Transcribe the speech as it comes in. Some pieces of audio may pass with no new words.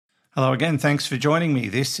Hello again, thanks for joining me.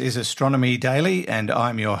 This is Astronomy Daily and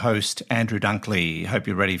I'm your host, Andrew Dunkley. Hope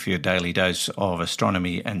you're ready for your daily dose of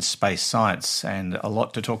astronomy and space science, and a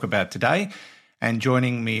lot to talk about today. And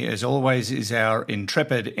joining me as always is our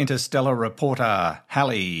intrepid interstellar reporter,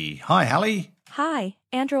 Hallie. Hi, Hallie. Hi,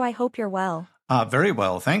 Andrew, I hope you're well. Very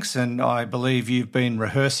well, thanks. And I believe you've been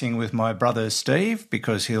rehearsing with my brother Steve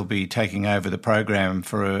because he'll be taking over the program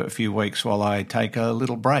for a few weeks while I take a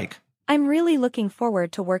little break. I'm really looking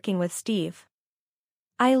forward to working with Steve.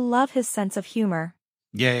 I love his sense of humor.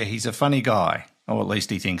 Yeah, he's a funny guy, or at least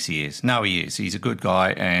he thinks he is. No, he is. He's a good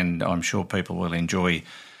guy, and I'm sure people will enjoy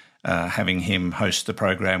having him host the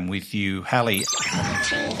program with you, Hallie.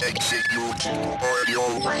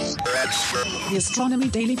 The Astronomy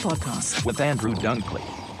Daily Podcast with Andrew Dunkley.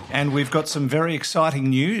 And we've got some very exciting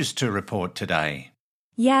news to report today.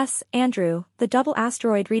 Yes, Andrew, the double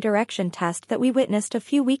asteroid redirection test that we witnessed a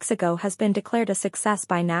few weeks ago has been declared a success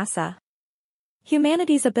by NASA.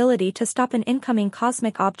 Humanity's ability to stop an incoming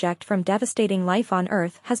cosmic object from devastating life on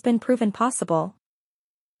Earth has been proven possible.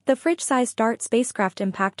 The fridge-sized DART spacecraft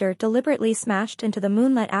impactor deliberately smashed into the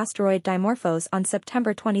moonlet asteroid Dimorphos on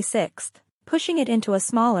September 26, pushing it into a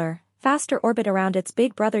smaller, faster orbit around its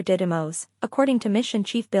big brother Didymos, according to Mission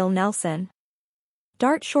Chief Bill Nelson.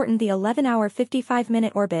 DART shortened the 11-hour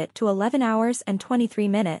 55-minute orbit to 11 hours and 23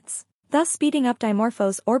 minutes, thus speeding up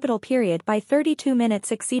Dimorphos' orbital period by 32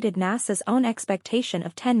 minutes, exceeded NASA's own expectation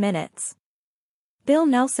of 10 minutes. Bill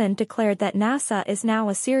Nelson declared that NASA is now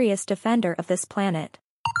a serious defender of this planet.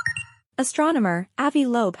 Astronomer Avi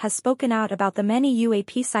Loeb has spoken out about the many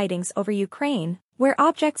UAP sightings over Ukraine, where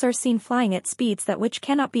objects are seen flying at speeds that which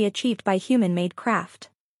cannot be achieved by human-made craft.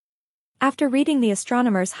 After reading the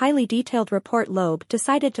astronomers' highly detailed report, Loeb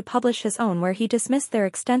decided to publish his own, where he dismissed their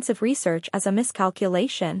extensive research as a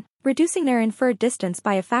miscalculation. Reducing their inferred distance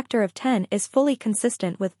by a factor of 10 is fully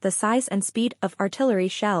consistent with the size and speed of artillery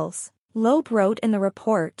shells, Loeb wrote in the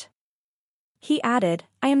report. He added,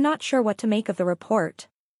 "I am not sure what to make of the report.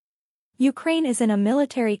 Ukraine is in a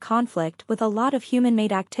military conflict with a lot of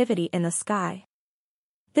human-made activity in the sky.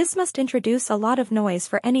 This must introduce a lot of noise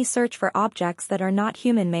for any search for objects that are not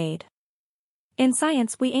human-made. In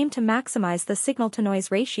science, we aim to maximize the signal-to-noise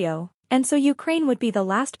ratio, and so Ukraine would be the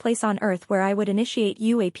last place on Earth where I would initiate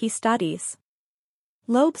UAP studies."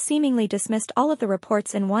 Loeb seemingly dismissed all of the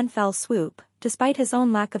reports in one fell swoop, despite his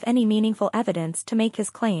own lack of any meaningful evidence to make his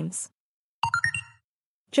claims.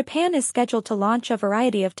 Japan is scheduled to launch a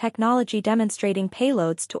variety of technology demonstrating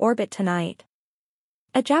payloads to orbit tonight.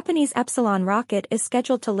 A Japanese Epsilon rocket is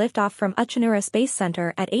scheduled to lift off from Uchinura Space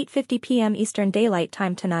Center at 8:50 p.m. Eastern Daylight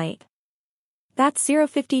Time tonight. That's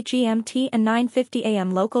 0:50 GMT and 9:50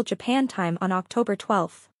 a.m. local Japan time on October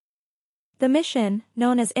 12. The mission,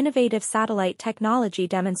 known as Innovative Satellite Technology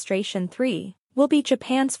Demonstration 3, will be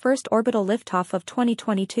Japan's first orbital liftoff of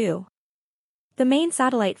 2022. The main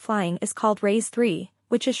satellite flying is called RAISE 3,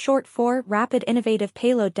 which is short for Rapid Innovative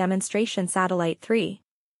Payload Demonstration Satellite 3.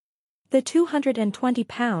 The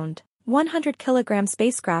 220-pound, 100-kilogram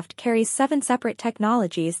spacecraft carries 7 separate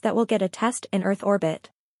technologies that will get a test in Earth orbit.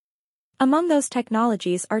 Among those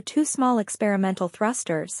technologies are 2 small experimental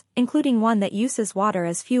thrusters, including one that uses water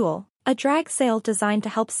as fuel, a drag sail designed to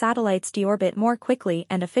help satellites deorbit more quickly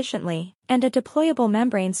and efficiently, and a deployable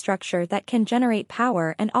membrane structure that can generate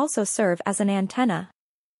power and also serve as an antenna.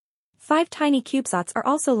 5 tiny CubeSats are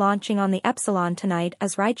also launching on the Epsilon tonight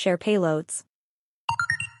as rideshare payloads.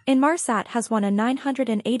 Inmarsat has won a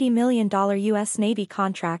 $980 million U.S. Navy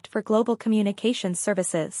contract for global communications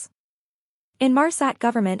services. Inmarsat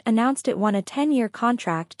government announced it won a 10-year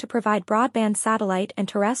contract to provide broadband satellite and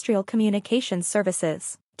terrestrial communications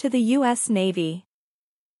services to the U.S. Navy.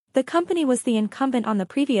 The company was the incumbent on the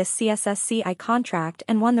previous CSSCI contract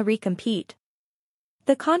and won the recompete.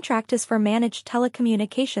 The contract is for managed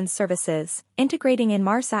telecommunications services, integrating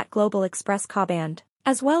Inmarsat Global Express Ka-band,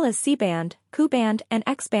 as well as C-band, Ku-band and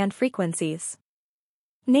X-band frequencies.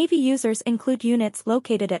 Navy users include units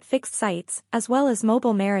located at fixed sites, as well as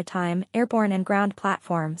mobile maritime, airborne and ground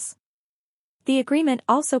platforms. The agreement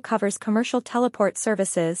also covers commercial teleport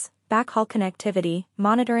services, backhaul connectivity,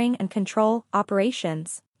 monitoring and control,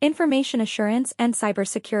 operations, information assurance and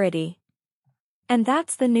cybersecurity. And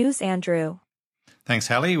that's the news, Andrew. Thanks,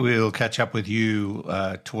 Hallie. We'll catch up with you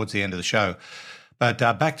towards the end of the show. But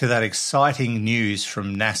back to that exciting news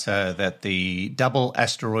from NASA that the double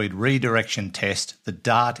asteroid redirection test, the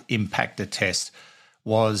DART impactor test,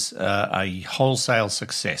 was a wholesale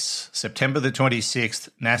success. September the 26th,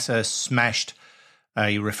 NASA smashed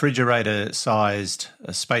a refrigerator-sized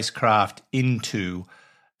spacecraft into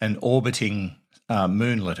an orbiting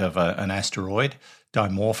moonlet of an asteroid,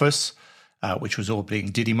 Dimorphos. which was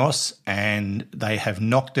orbiting Didymos, and they have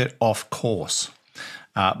knocked it off course.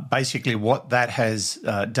 Basically, what that has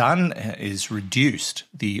done is reduced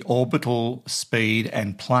the orbital speed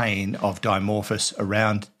and plane of Dimorphos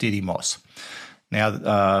around Didymos. Now,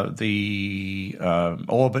 the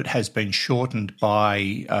orbit has been shortened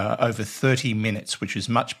by over 30 minutes, which is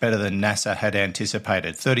much better than NASA had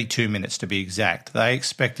anticipated, 32 minutes to be exact. They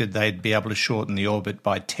expected they'd be able to shorten the orbit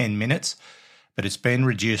by 10 minutes, but it's been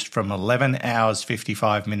reduced from 11 hours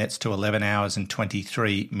 55 minutes to 11 hours and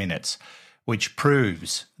 23 minutes, which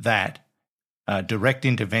proves that direct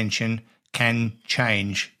intervention can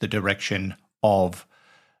change the direction of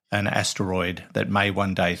an asteroid that may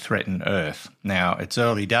one day threaten Earth. Now, it's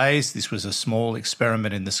early days. This was a small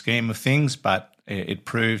experiment in the scheme of things, but it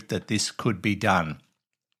proved that this could be done.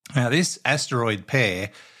 Now, this asteroid pair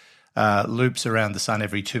loops around the Sun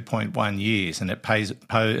every 2.1 years, and it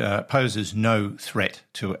poses no threat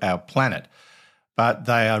to our planet. But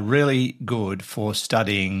they are really good for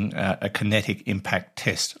studying a kinetic impact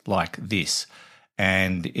test like this.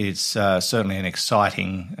 And it's certainly an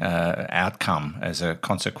exciting outcome as a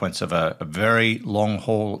consequence of a very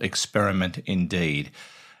long-haul experiment indeed.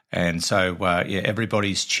 And so,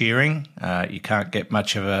 everybody's cheering. You can't get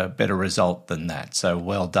much of a better result than that. So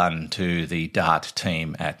well done to the DART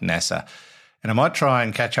team at NASA. And I might try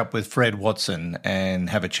and catch up with Fred Watson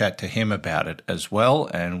and have a chat to him about it as well,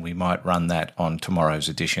 and we might run that on tomorrow's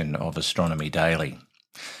edition of Astronomy Daily.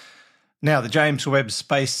 Now, the James Webb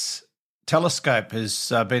Space Telescope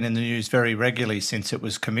has been in the news very regularly since it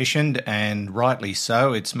was commissioned, and rightly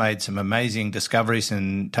so. It's made some amazing discoveries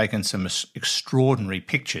and taken some extraordinary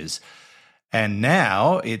pictures. And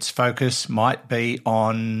now its focus might be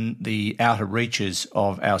on the outer reaches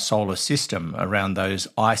of our solar system, around those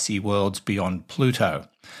icy worlds beyond Pluto.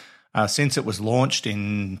 Since it was launched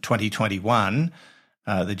in 2021,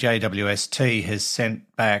 the JWST has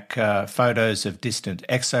sent back photos of distant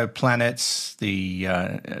exoplanets, the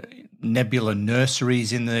nebula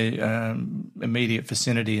nurseries in the immediate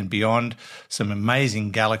vicinity and beyond, some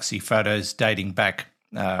amazing galaxy photos dating back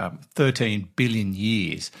 13 billion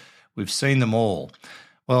years. We've seen them all.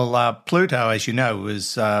 Well, Pluto, as you know,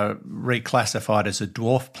 was reclassified as a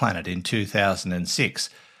dwarf planet in 2006,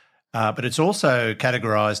 but it's also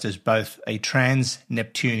categorised as both a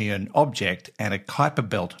trans-Neptunian object and a Kuiper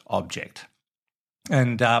Belt object.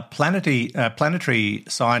 And planetary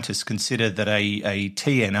scientists consider that a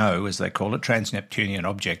TNO, as they call it, trans-Neptunian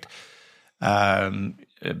object,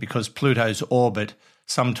 because Pluto's orbit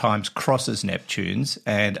sometimes crosses Neptune's,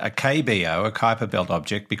 and a KBO, a Kuiper Belt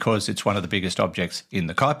object, because it's one of the biggest objects in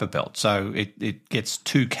the Kuiper Belt. So it gets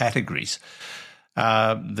two categories.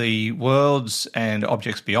 The worlds and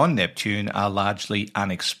objects beyond Neptune are largely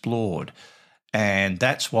unexplored, and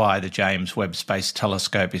that's why the James Webb Space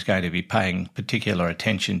Telescope is going to be paying particular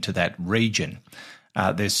attention to that region.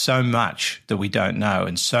 There's so much that we don't know,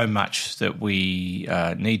 and so much that we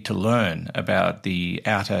need to learn about the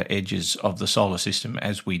outer edges of the solar system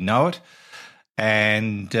as we know it.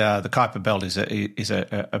 And the Kuiper Belt is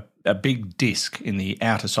a big disk in the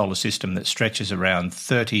outer solar system that stretches around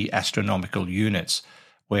 30 astronomical units,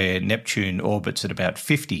 where Neptune orbits at about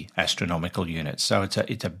 50 astronomical units. So it's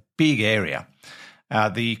a big area.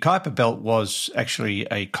 The Kuiper Belt was actually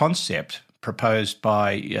a concept proposed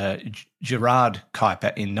by Gerard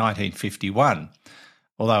Kuiper in 1951,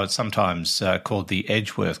 although it's sometimes called the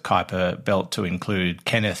Edgeworth Kuiper Belt to include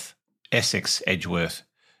Kenneth Essex Edgeworth,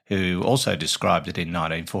 who also described it in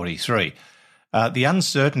 1943. The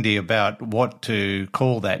uncertainty about what to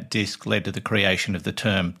call that disk led to the creation of the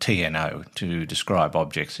term TNO to describe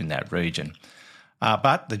objects in that region.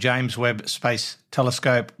 But the James Webb Space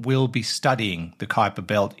Telescope will be studying the Kuiper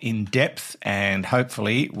Belt in depth and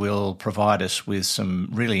hopefully will provide us with some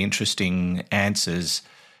really interesting answers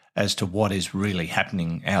as to what is really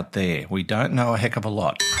happening out there. We don't know a heck of a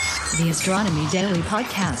lot. The Astronomy Daily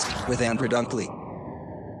Podcast with Andrew Dunkley.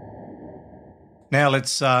 Now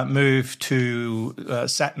let's move to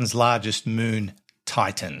Saturn's largest moon,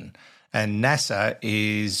 Titan. And NASA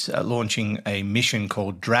is launching a mission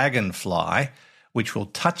called Dragonfly, which will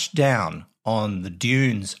touch down on the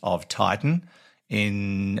dunes of Titan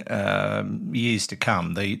in years to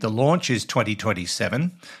come. The launch is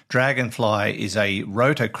 2027. Dragonfly is a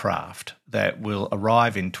rotorcraft that will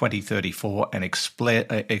arrive in 2034 and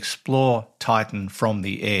explore Titan from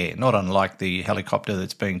the air, not unlike the helicopter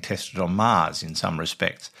that's being tested on Mars in some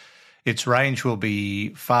respects. Its range will be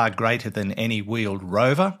far greater than any wheeled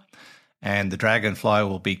rover, and the Dragonfly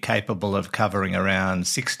will be capable of covering around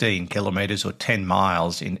 16 kilometres or 10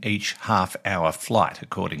 miles in each half-hour flight,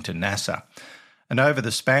 according to NASA. And over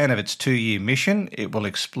the span of its 2-year mission, it will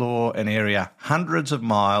explore an area hundreds of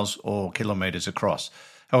miles or kilometres across.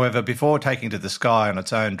 However, before taking to the sky on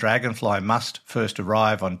its own, Dragonfly must first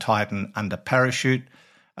arrive on Titan under parachute,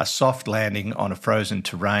 a soft landing on a frozen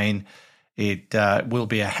terrain. It will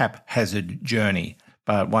be a haphazard journey,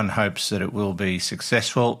 but one hopes that it will be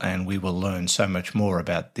successful and we will learn so much more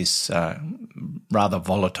about this rather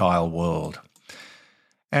volatile world.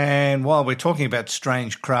 And while we're talking about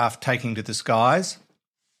strange craft taking to the skies,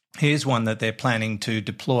 here's one that they're planning to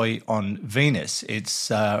deploy on Venus. It's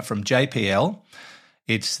from JPL.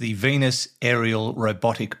 It's the Venus Aerial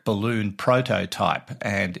Robotic Balloon prototype,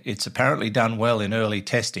 and it's apparently done well in early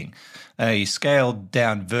testing. A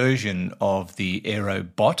scaled-down version of the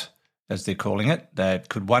Aerobot, as they're calling it, that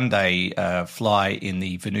could one day fly in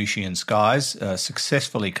the Venusian skies,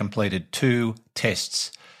 successfully completed 2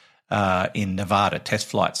 tests in Nevada, test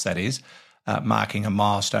flights that is, marking a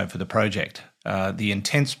milestone for the project. The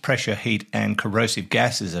intense pressure, heat and corrosive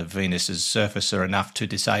gases of Venus's surface are enough to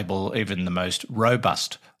disable even the most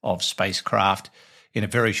robust of spacecraft in a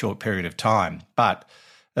very short period of time. But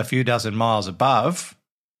a few dozen miles above,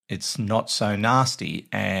 it's not so nasty,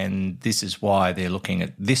 and this is why they're looking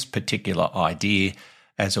at this particular idea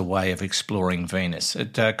as a way of exploring Venus.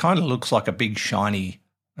 It kind of looks like a big shiny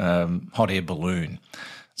hot air balloon.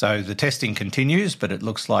 So the testing continues, but it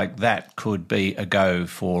looks like that could be a go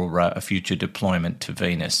for a future deployment to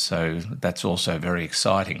Venus. So that's also very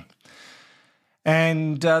exciting.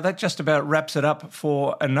 And that just about wraps it up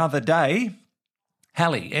for another day.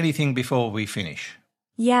 Hallie, anything before we finish?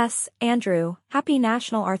 Yes, Andrew, happy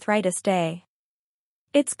National Arthritis Day.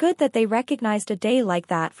 It's good that they recognized a day like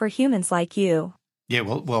that for humans like you. Yeah,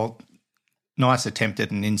 well, nice attempt at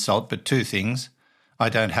an insult, but 2 things. I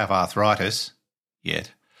don't have arthritis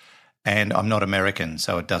yet. And I'm not American,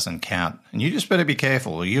 so it doesn't count. And you just better be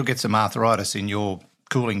careful or you'll get some arthritis in your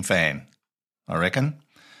cooling fan, I reckon.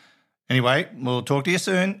 Anyway, we'll talk to you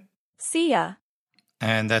soon. See ya.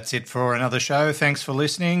 And that's it for another show. Thanks for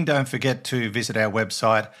listening. Don't forget to visit our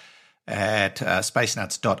website at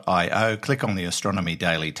spacenuts.io. Click on the Astronomy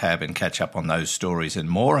Daily tab and catch up on those stories and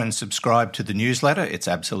more, and subscribe to the newsletter. It's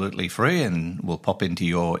absolutely free and will pop into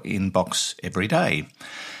your inbox every day.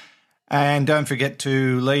 And don't forget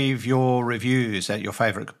to leave your reviews at your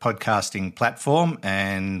favourite podcasting platform.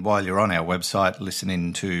 And while you're on our website, listen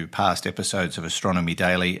in to past episodes of Astronomy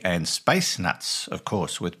Daily and Space Nuts, of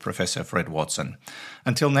course, with Professor Fred Watson.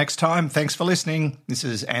 Until next time, thanks for listening. This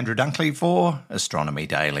is Andrew Dunkley for Astronomy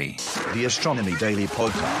Daily. The Astronomy Daily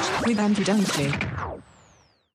Podcast with Andrew Dunkley.